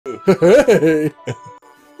Hey!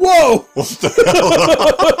 Whoa! What the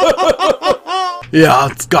hell? Yeah,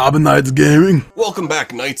 it's Goblin Knights Gaming. Welcome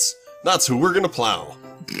back, Knights. That's who we're gonna plow.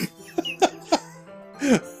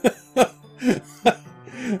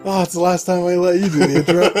 Oh, it's the last time I let you do the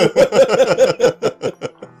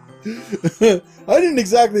intro. I didn't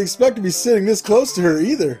exactly expect to be sitting this close to her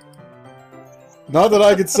either. Not that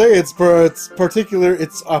I could say it's a particularly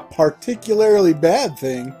bad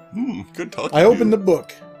thing. Good talk. I opened the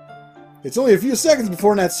book. It's only a few seconds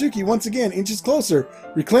before Natsuki once again inches closer,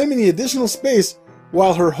 reclaiming the additional space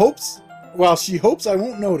while she hopes I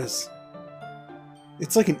won't notice.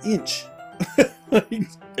 It's like an inch.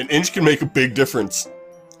 An inch can make a big difference.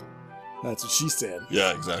 That's what she said.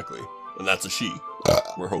 Yeah, exactly. And that's a she.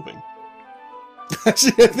 We're hoping.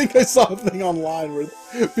 Actually, I think I saw a thing online where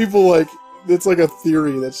people it's like a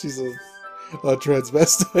theory that she's a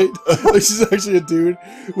transvestite. Like she's actually a dude,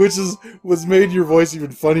 which was made your voice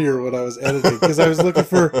even funnier when I was editing, because I was looking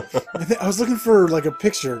for like a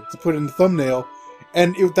picture to put in the thumbnail,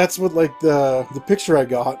 and that's what like the picture I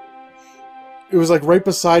got. It was like right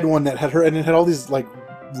beside one that had her, and it had all these like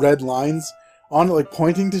red lines on it, like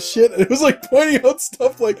pointing to shit, and it was like pointing out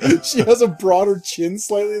stuff like she has a broader chin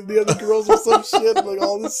slightly than the other girls or some shit, like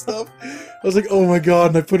all this stuff. I was like, oh my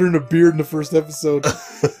god, and I put her in a beard in the first episode.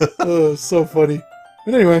 Oh, so funny.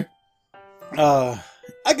 But anyway,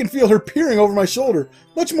 I can feel her peering over my shoulder,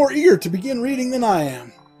 much more eager to begin reading than I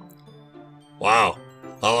am. Wow.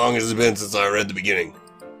 How long has it been since I read the beginning?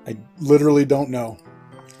 I literally don't know.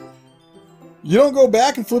 You don't go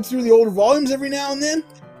back and flip through the older volumes every now and then?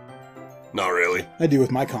 Not really. I do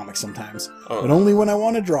with my comics sometimes, Oh. but only when I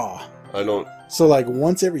want to draw. I don't. So like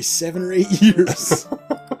once every 7 or 8 years.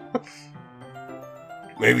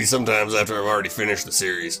 Maybe sometimes after I've already finished the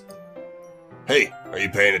series. Hey, are you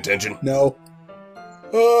paying attention? No.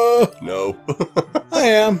 No. I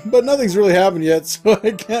am, but nothing's really happened yet, so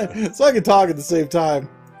I can talk at the same time.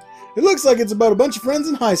 It looks like it's about a bunch of friends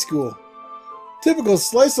in high school. Typical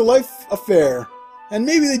slice of life affair, and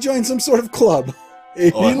maybe they join some sort of club.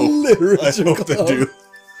 Literature I hope they club. do.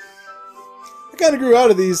 I kind of grew out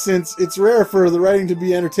of these since it's rare for the writing to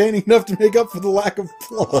be entertaining enough to make up for the lack of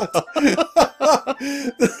plot.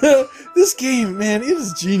 This game, man, it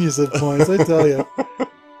is genius at points, I tell you.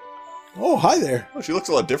 Oh, hi there. Oh, she looks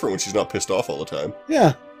a lot different when she's not pissed off all the time.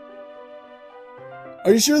 Yeah.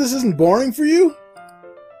 Are you sure this isn't boring for you?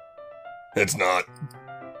 It's not.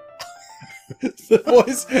 The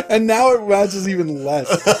voice, and now it matches even less.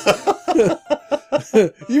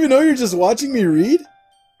 Even though you're just watching me read?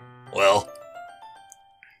 Well,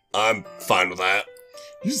 I'm fine with that.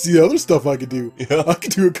 You see the other stuff I could do. Yeah. I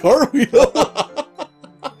could do a cartwheel.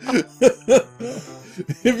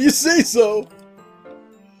 If you say so.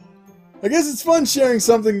 I guess it's fun sharing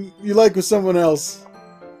something you like with someone else.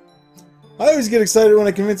 I always get excited when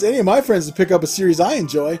I convince any of my friends to pick up a series I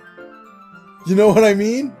enjoy. You know what I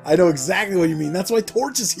mean? I know exactly what you mean. That's why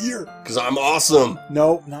Torch is here. Because I'm awesome.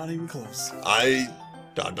 No, not even close.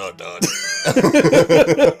 Dot.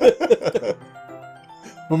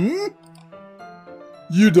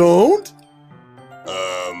 You don't?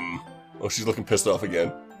 Oh, she's looking pissed off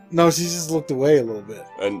again. No, she just looked away a little bit.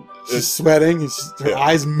 And She's sweating, and her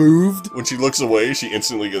eyes moved. when she looks away, she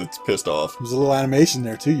instantly gets pissed off. There's a little animation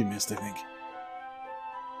there, too, you missed, I think.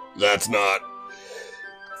 That's not...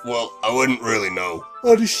 Well, I wouldn't really know.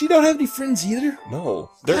 Oh, does she not have any friends either? No.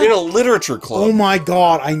 They're in a literature club. Oh my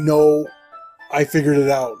god, I know. I figured it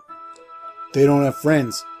out. They don't have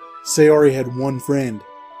friends. Sayori had one friend.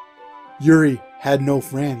 Yuri had no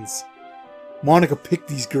friends. Monica picked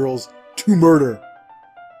these girls to murder.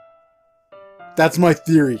 That's my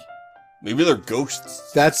theory. Maybe they're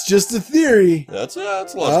ghosts. That's just a theory. That's a A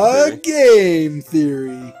logical theory. game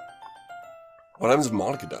theory. What happens if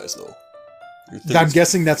Monica dies, though? I'm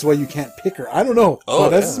guessing that's why you can't pick her. I don't know. Oh,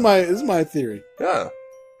 but yeah. this is my theory. Yeah.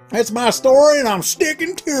 That's my story, and I'm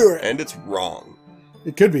sticking to it. And it's wrong.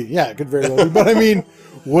 It could be. Yeah, it could very well be. But I mean,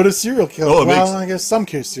 what a serial killer. Oh, it well, makes- I guess some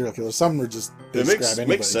serial killers. Some are just... they It describe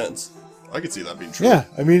anybody. makes sense. I could see that being true. Yeah,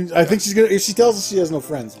 I mean, I think she's gonna... If she tells us she has no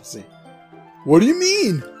friends, we'll see. What do you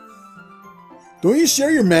mean? Don't you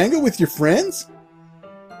share your manga with your friends?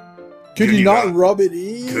 Could you not rub it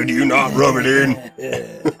in? Could you not rub it in?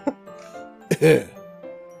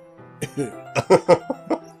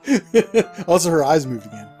 Also, her eyes moved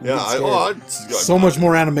again. Yeah, So much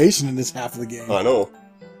more animation in this half of the game. I know.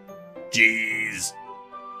 Jeez.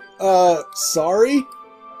 Sorry?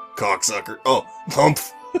 Cocksucker. Oh,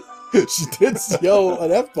 humph. She did yell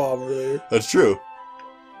an F-bomb earlier. That's true.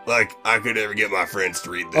 Like, I could never get my friends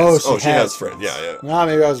to read this. Oh, she has has friends. Yeah, yeah. Nah,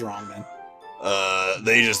 maybe I was wrong then.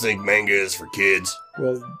 They just think manga is for kids.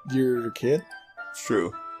 Well, you're a kid. It's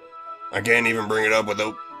true. I can't even bring it up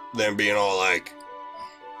without them being all like,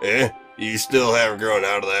 you still haven't grown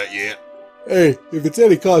out of that yet. Hey, if it's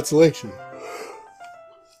any consolation.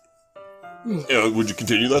 Yeah, would you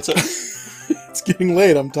continue that sentence? It's getting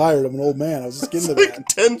late. I'm tired. I'm an old man. I was just getting to like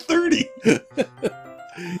 10:30.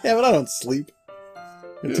 Yeah, but I don't sleep.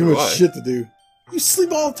 I have too much shit to do. You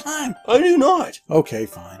sleep all the time. I do not. Okay,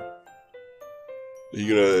 fine. Are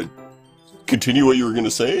you gonna continue what you were gonna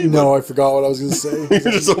say? No, I forgot what I was gonna say.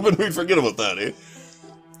 You're just hoping we'd forget about that, eh?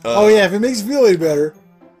 Oh yeah, if it makes you feel any better,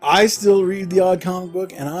 I still read the odd comic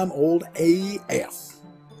book, and I'm old AF.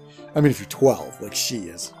 I mean, if you're 12, like she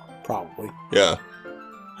is, probably. Yeah.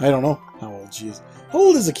 I don't know how old she is. How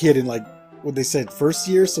old is a kid in, like, what they said, first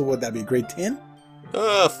year? So would that be grade 10?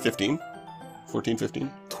 15. 14,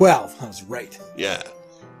 15. 12. I was right. Yeah.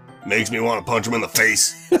 Makes me want to punch him in the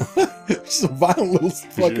face. She's a violent little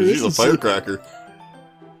fucker. She's a firecracker.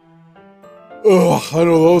 Ugh, I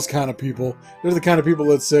know those kind of people. They're the kind of people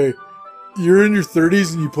that say, you're in your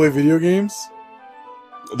 30s and you play video games?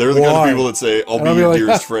 They're the kind of people that say, I'll be your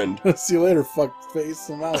dearest friend. See you later, fuck face.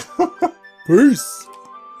 I'm out. Peace.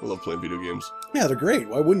 I love playing video games. Yeah, they're great.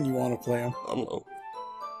 Why wouldn't you want to play them? I don't know.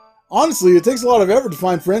 Honestly, it takes a lot of effort to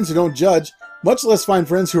find friends who don't judge, much less find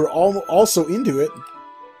friends who are also into it.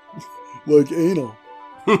 Like anal.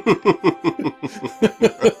 I'm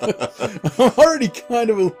already kind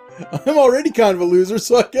of a loser,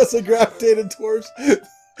 so I guess I gravitated toward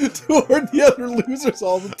the other losers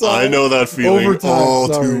all the time. I know that feeling Over time,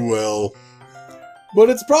 all sorry. too well. But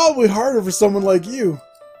it's probably harder for someone like you.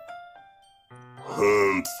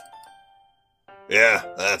 Humph. Yeah,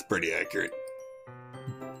 that's pretty accurate.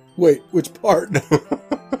 Wait, which part?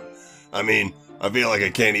 I mean, I feel like I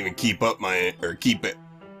can't even keep it.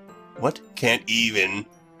 What? Can't even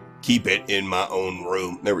keep it in my own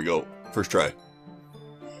room. There we go. First try.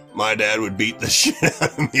 My dad would beat the shit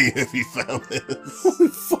out of me if he found this. Holy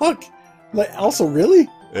fuck. Like, also, really?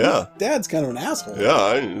 Yeah. Dad's kind of an asshole. Yeah,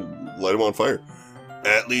 I light him on fire.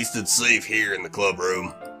 At least it's safe here in the club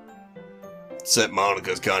room. Except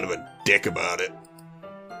Monica's kind of a dick about it.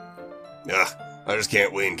 Ugh, I just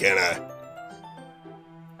can't win, can I?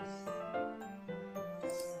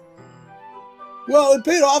 Well, it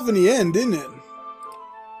paid off in the end, didn't it?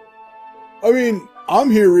 I mean, I'm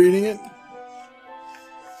here reading it.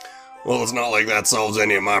 Well, it's not like that solves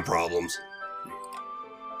any of my problems.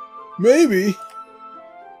 Maybe.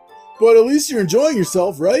 But at least you're enjoying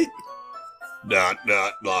yourself, right? ...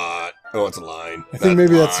 Oh, it's a line. I think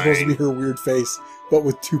maybe that's supposed to be her weird face, but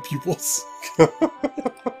with two pupils. ...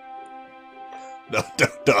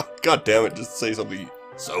 God damn it, just say something.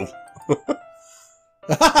 So.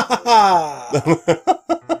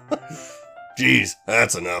 Jeez,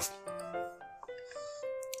 that's enough.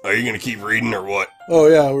 Are you gonna keep reading or what? Oh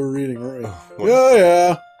yeah, we're reading, weren't we? Oh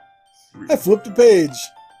yeah. I flipped a page.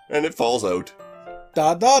 And it falls out. ...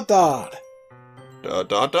 Dot dot dot. Dot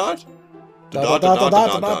dot dot. Dot dot dot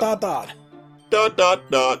dot dot dot dot. Dot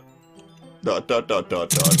dot dot. Dot dot dot dot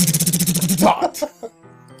dot. Dot.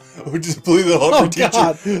 We just believe the Hoffer teacher.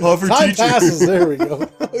 God. Hoffer Time teacher. passes. There we go.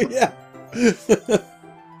 Oh yeah.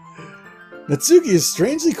 Natsuki is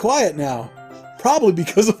strangely quiet now, probably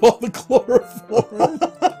because of all the chloroform.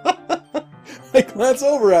 I glance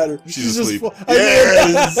over at her. She's asleep.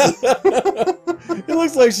 Yes! It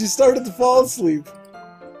looks like she started to fall asleep.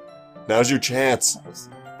 Now's your chance. I was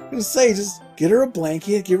gonna say, just get her a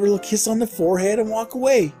blanket, give her a little kiss on the forehead, and walk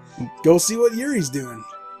away. Go see what Yuri's doing.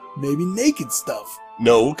 Maybe naked stuff.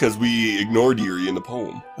 No, because we ignored Yuri in the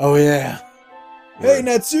poem. Oh yeah. Hey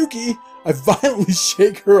Natsuki! I violently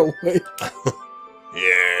shake her awake.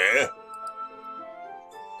 Yeah.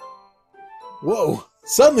 Whoa.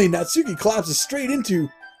 Suddenly Natsuki collapses straight into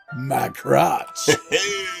my crotch.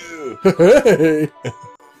 Hey!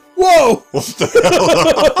 Whoa! What the hell?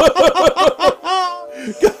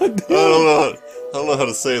 God damn. I don't know how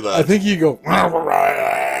to say that. I think you go. I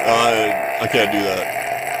can't do that.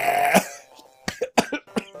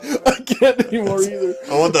 I can't anymore either.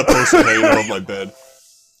 I want that poster hanging above my bed.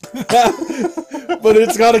 But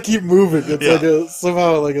it's got to keep moving. It's Yeah. like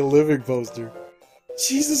somehow like a living poster.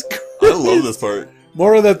 Jesus Christ! I love this part.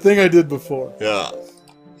 More of that thing I did before. Yeah.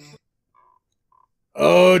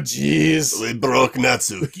 Oh jeez. We broke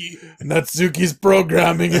Natsuki. Natsuki's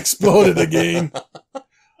programming exploded again.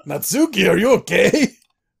 Natsuki, are you okay? ...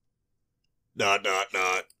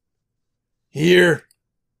 Here.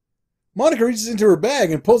 Monica reaches into her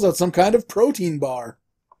bag and pulls out some kind of protein bar.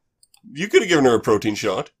 You could have given her a protein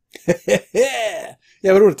shot. Yeah, but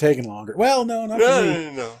it would have taken longer. Well, no, not for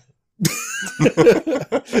me. No.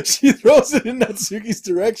 She throws it in Natsuki's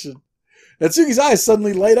direction. Natsuki's eyes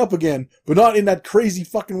suddenly light up again, but not in that crazy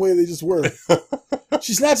fucking way they just were.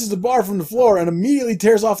 She snatches the bar from the floor and immediately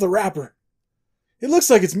tears off the wrapper. It looks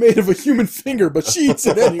like it's made of a human finger, but she eats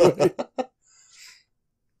it anyway.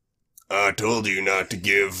 I told you not to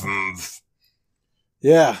give.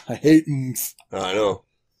 Yeah, I hate oomph. I know.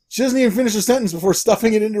 She doesn't even finish her sentence before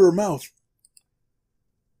stuffing it into her mouth.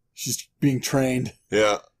 She's being trained.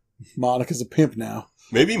 Yeah. Monica's a pimp now.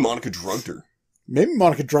 Maybe Monica drugged her. Maybe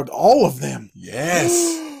Monica drugged all of them.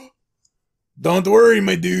 Yes. Don't worry,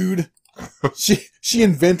 my dude. She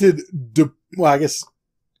invented, I guess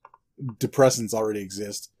depressants already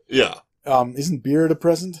exist. Yeah. Isn't beer a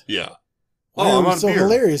depressant? Yeah. Why I'm are we on so beer.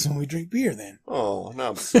 hilarious when we drink beer then? Oh, now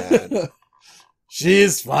I'm sad. She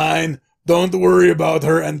is fine. Don't worry about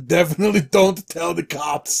her, and definitely don't tell the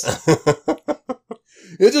cops.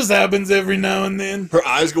 It just happens every now and then. Her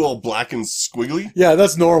eyes go all black and squiggly. Yeah,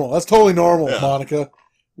 that's normal. That's totally normal, Yeah. Monica.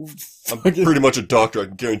 I'm pretty much a doctor. I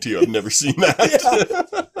can guarantee you I've never seen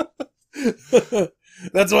that. Yeah.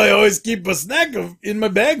 That's why I always keep a snack in my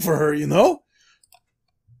bag for her, you know?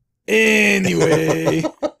 Anyway.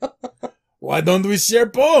 Why don't we share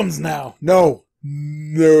poems now? No.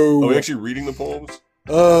 Are we actually reading the poems?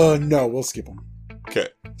 No, we'll skip them. Okay.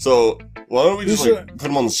 So, why don't we just You like put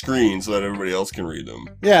them on the screen so that everybody else can read them?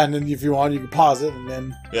 Yeah, and then if you want, you can pause it, and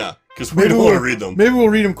then... Yeah, because we don't want to read them. Maybe we'll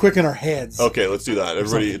read them quick in our heads. Okay, let's do that.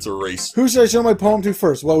 Everybody, it's a race. Who should I show my poem to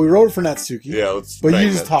first? Well, we wrote it for Natsuki. Yeah, let's... But bang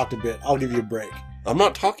you just that. talked a bit. I'll give you a break. I'm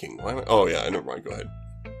not talking. Why am I... Oh, yeah, never mind. Go ahead.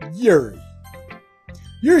 Yuri.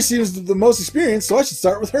 Yuri seems the most experienced, so I should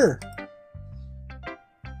start with her.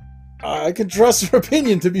 I can trust her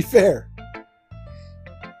opinion, to be fair.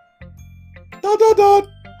 Dot, dot, dot.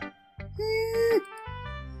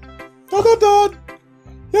 Dot, dot, dot.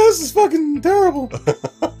 Yeah, this is fucking terrible.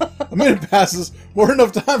 A minute passes, more than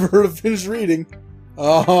enough time for her to finish reading.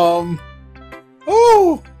 Oh,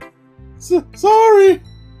 sorry.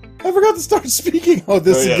 I forgot to start speaking on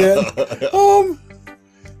this again.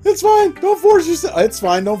 It's fine. Don't force yourself. It's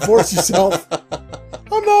fine. Don't force yourself.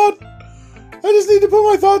 I'm not. I just need to put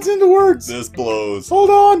my thoughts into words. This blows.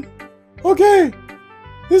 Hold on. Okay.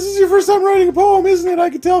 This is your first time writing a poem, isn't it? I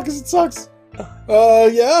can tell because it sucks.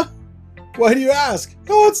 Yeah? Why do you ask?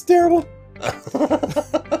 Oh, it's terrible. I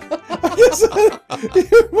guess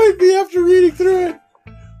it might be after reading through it.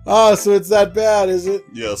 Ah, so it's that bad, is it?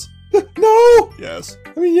 Yes. No! Yes.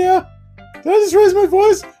 I mean, yeah. Did I just raise my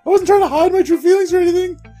voice? I wasn't trying to hide my true feelings or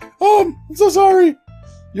anything. I'm so sorry.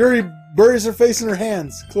 Yuri buries her face in her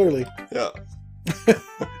hands, clearly. Yeah.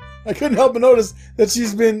 I couldn't help but notice that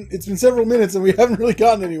it's been several minutes and we haven't really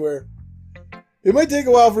gotten anywhere. It might take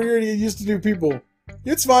a while for Yuri to get used to new people.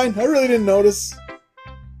 It's fine, I really didn't notice.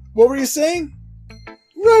 What were you saying?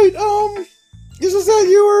 Right, it's just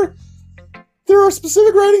that there are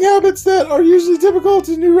specific writing habits that are usually typical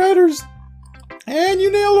to new writers. And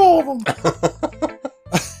you nailed all of them. I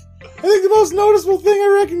think the most noticeable thing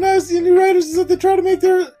I recognize in new writers is that they try to make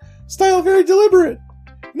their style very deliberate.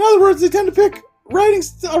 In other words, they tend to pick a writing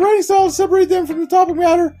style to separate them from the topic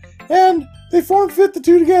matter, and they form-fit the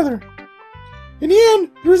two together. In the end,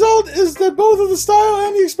 the result is that both of the style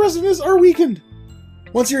and the expressiveness are weakened.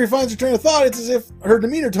 Once Yuri finds her train of thought, it's as if her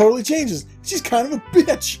demeanor totally changes. She's kind of a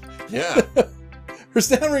bitch. Yeah. Her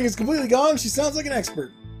stammering is completely gone, she sounds like an expert.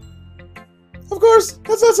 Of course,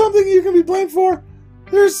 that's not something you can be blamed for.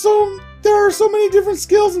 There are so many different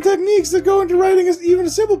skills and techniques that go into writing even a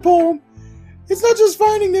simple poem. It's not just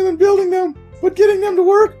finding them and building them, but getting them to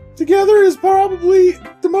work together is probably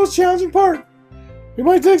the most challenging part. It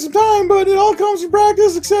might take some time, but it all comes from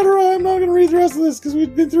practice, etc. I'm not going to read the rest of this because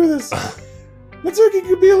we've been through this. Natsuki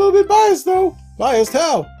could be a little bit biased, though. Biased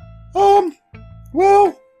how?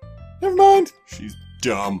 Well, never mind. She's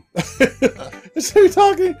dumb. I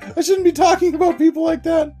shouldn't be talking about people like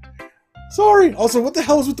that. Sorry. Also, what the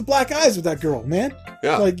hell is with the black eyes with that girl, man?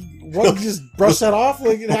 Yeah. Like, what, you just brush that off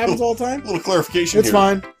like it happens all the time? A little clarification It's here.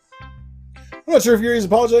 fine. I'm not sure if Yuri's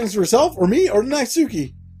apologizing to herself, or me, or to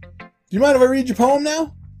Natsuki. Do you mind if I read your poem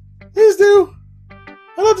now? Please do.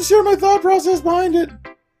 I'd love to share my thought process behind it.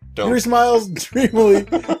 Don't. Yuri smiles dreamily,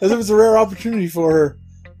 as if it's a rare opportunity for her,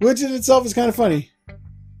 which in itself is kind of funny.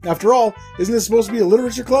 After all, isn't this supposed to be a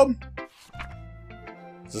literature club?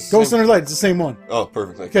 Ghost Under Light, it's the same one. Oh,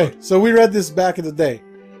 perfect. Thank you. Okay, so we read this back in the day.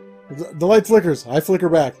 The light flickers. I flicker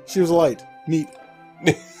back. She was a light. Neat.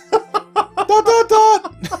 Dot, dot,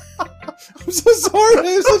 dot! I'm so sorry,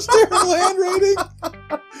 I have such terrible handwriting.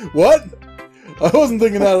 What? I wasn't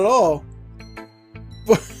thinking that at all.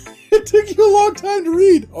 But it took you a long time to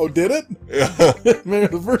read. Oh, did it? Yeah. Maybe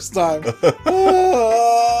the first time.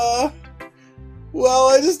 Well,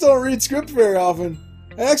 I just don't read script very often.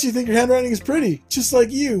 I actually think your handwriting is pretty, just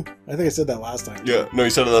like you. I think I said that last time. Yeah, no, you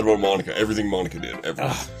said that about Monica. Everything Monica did.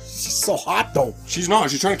 Everything. She's so hot, though. She's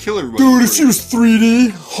not. She's trying to kill everybody. Dude, if she was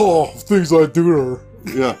 3D, oh, things I'd do to her.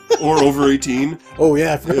 Yeah, or over 18. Oh,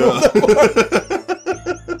 yeah, I forgot about that one.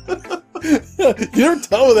 You never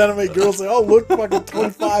tell with anime girls, like, oh, look, fucking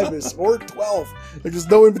 25-ish, or 12. Like, there's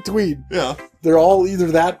no in between. Yeah. They're all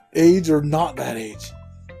either that age or not that age.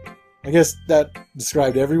 I guess that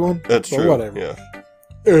described everyone. That's true. Whatever. Yeah.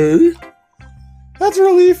 Hey, that's a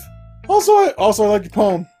relief. Also, I like your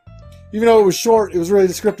poem. Even though it was short, it was really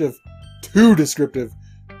descriptive. Too descriptive.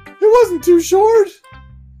 It wasn't too short.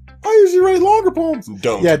 I usually write longer poems.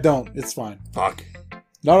 Don't. Yeah, don't. It's fine. Fuck.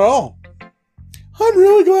 Not at all. I'm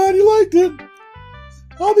really glad you liked it.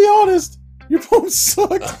 I'll be honest. Your poems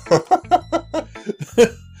sucked.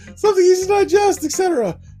 Something easy to digest,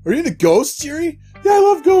 etc. Are you into ghosts, Yuri? Yeah, I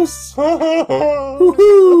love ghosts.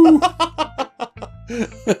 Woohoo!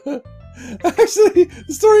 Actually,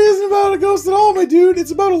 the story isn't about a ghost at all, my dude.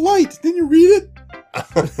 It's about a light. Didn't you read it?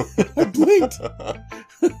 I blinked.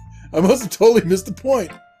 I must have totally missed the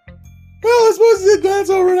point. Well, I suppose you did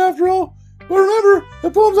glance over it after all. But remember,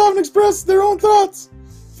 the poems often express their own thoughts,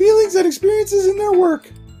 feelings, and experiences in their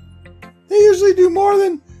work. They usually do more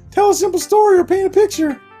than tell a simple story or paint a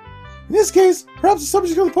picture. In this case, perhaps the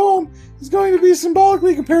subject of the poem is going to be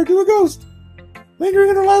symbolically compared to a ghost, lingering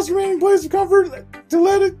in her last remaining place of comfort to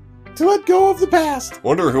let go of the past.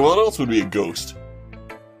 Wonder who else would be a ghost.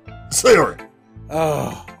 Slayer.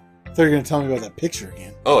 Oh, I thought you were going to tell me about that picture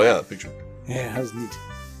again. Oh yeah, picture. Yeah, that was neat.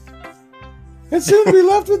 And soon to be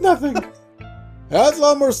left with nothing. That's a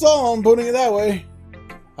lot more solemn, putting it that way.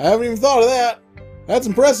 I haven't even thought of that. That's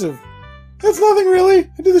impressive. That's nothing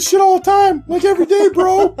really. I do this shit all the time, like every day,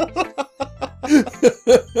 bro. Well,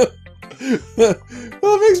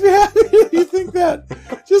 it makes me happy that you think that.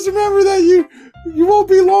 Just remember that you won't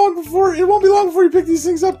be long before it won't be long before you pick these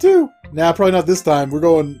things up too. Nah, probably not this time. We're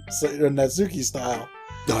going Natsuki style.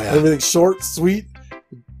 Oh yeah. Everything's short, sweet,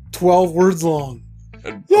 12 words long.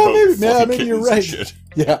 And Yeah, maybe you're right. Shit.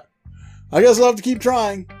 Yeah. I guess I'll have to keep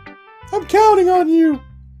trying. I'm counting on you.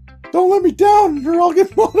 Don't let me down, or I'll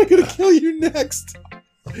get Monica to kill you next.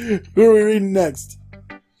 Who are we reading next?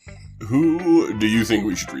 Who do you think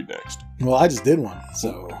we should read next? Well, I just did one,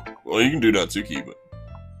 so... Well, you can do Natsuki, but...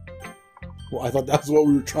 Well, I thought that's what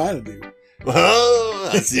we were trying to do. Oh,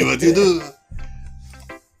 I see what you do. ...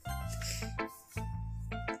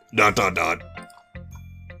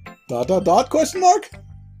 Question mark?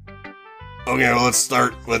 Okay, well, let's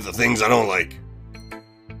start with the things I don't like.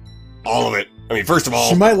 All of it. I mean, first of all...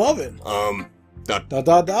 She might love it. Oh.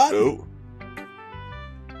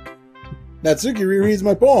 Natsuki rereads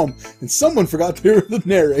my poem, and someone forgot to hear the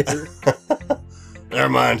narrator. Never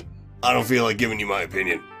mind. I don't feel like giving you my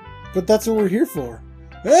opinion. But that's what we're here for.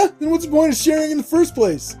 Eh? Then what's the point of sharing in the first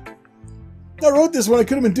place? I wrote this when I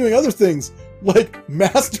could have been doing other things, like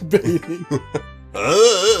masturbating.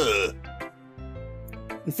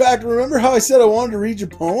 In fact, remember how I said I wanted to read your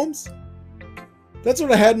poems? That's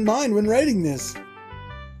what I had in mind when writing this.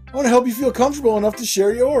 I want to help you feel comfortable enough to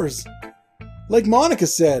share yours. Like Monica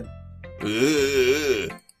said.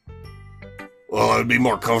 Well, I'd be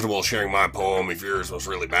more comfortable sharing my poem if yours was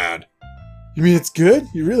really bad. You mean it's good?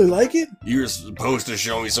 You really like it? You're supposed to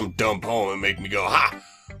show me some dumb poem and make me go, ha!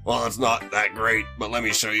 Well, it's not that great, but let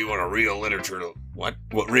me show you what real literature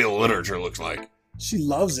looks like. She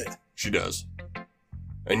loves it. She does.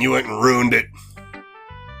 And you went and ruined it.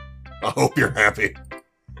 I hope you're happy. ...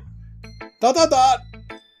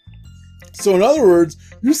 So in other words,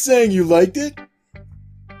 you're saying you liked it?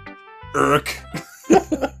 Irk.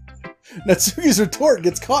 Natsuki's retort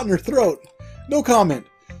gets caught in her throat. No comment.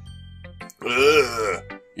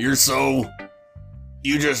 You're so...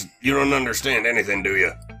 You don't understand anything, do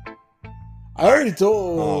you? I already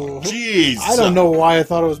told... Oh, jeez. I don't know why I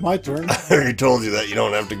thought it was my turn. I already told you that you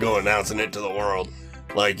don't have to go announcing it to the world.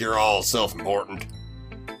 Like you're all self-important.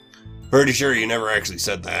 Pretty sure you never actually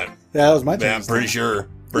said that. Yeah, that was my turn. Yeah, pretty sure.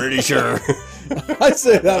 Pretty sure. I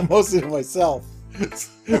say that mostly to myself.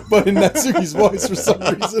 But in Natsuki's voice for some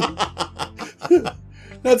reason.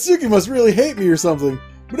 Natsuki must really hate me or something.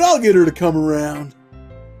 But I'll get her to come around.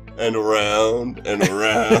 And around, and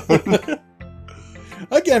around.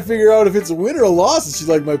 I can't figure out if it's a win or a loss that she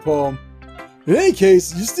liked my poem. In any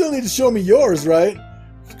case, you still need to show me yours, right?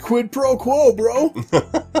 Quid pro quo, bro.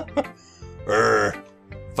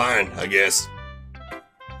 Fine, I guess.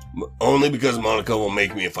 Only because Monica will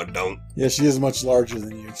make me if I don't. Yeah, she is much larger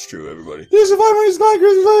than you. It's true, everybody. You should find ways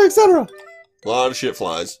to etc. A lot of shit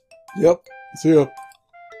flies. Yep. See ya.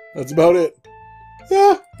 That's about it.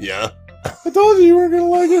 Yeah. Yeah. I told you weren't gonna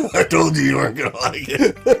like it. I told you weren't gonna like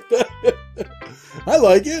it. I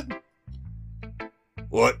like it.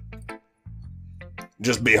 What?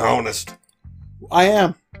 Just be honest. I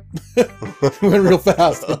am. Went real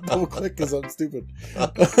fast. Double click because I'm stupid.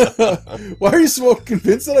 Why are you so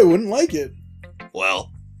convinced that I wouldn't like it?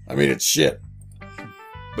 Well, I mean, it's shit.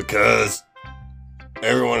 Because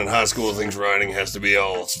everyone in high school thinks writing has to be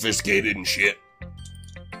all sophisticated and shit.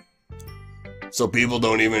 So people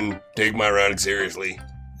don't even take my writing seriously.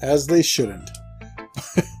 As they shouldn't.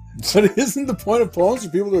 But isn't the point of poems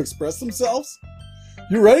for people to express themselves?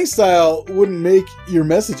 Your writing style wouldn't make your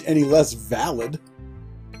message any less valid.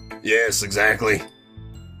 Yes, exactly.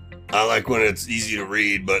 I like when it's easy to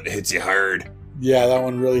read, but it hits you hard. Yeah, that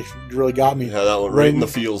one really got me. Yeah, that one right in the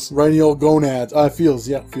feels. Right in the old gonads. Feels,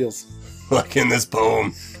 yeah, feels. Like in this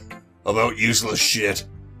poem about useless shit.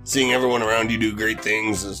 Seeing everyone around you do great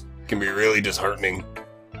things can be really disheartening.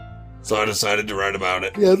 So I decided to write about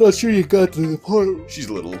it. Yeah, I'm not sure you got to the point. She's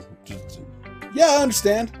little. Yeah, I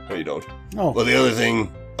understand. No, you don't. Oh. Well, the other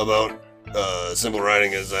thing about simple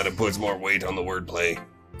writing is that it puts more weight on the wordplay.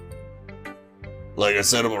 Like I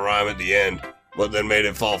set up a rhyme at the end, but then made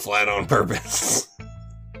it fall flat on purpose.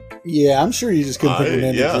 Yeah, I'm sure you just couldn't put an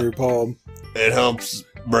ending to your poem. It helps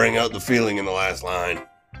bring out the feeling in the last line.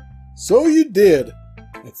 So you did,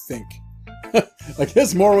 I think. I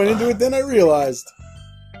guess more went into it than I realized.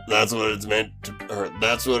 That's what it's meant to, or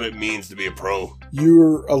that's what it means to be a pro.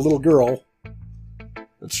 You're a little girl.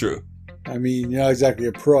 That's true. I mean, you're not exactly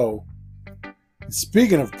a pro. And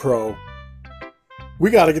speaking of pro, we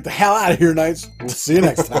gotta get the hell out of here, Knights. We'll see you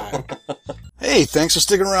next time. Hey, thanks for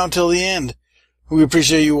sticking around till the end. We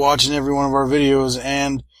appreciate you watching every one of our videos,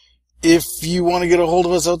 and if you want to get a hold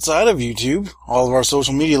of us outside of YouTube, all of our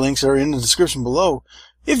social media links are in the description below.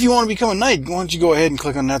 If you want to become a Knight, why don't you go ahead and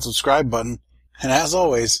click on that subscribe button. And as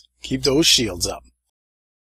always, keep those shields up.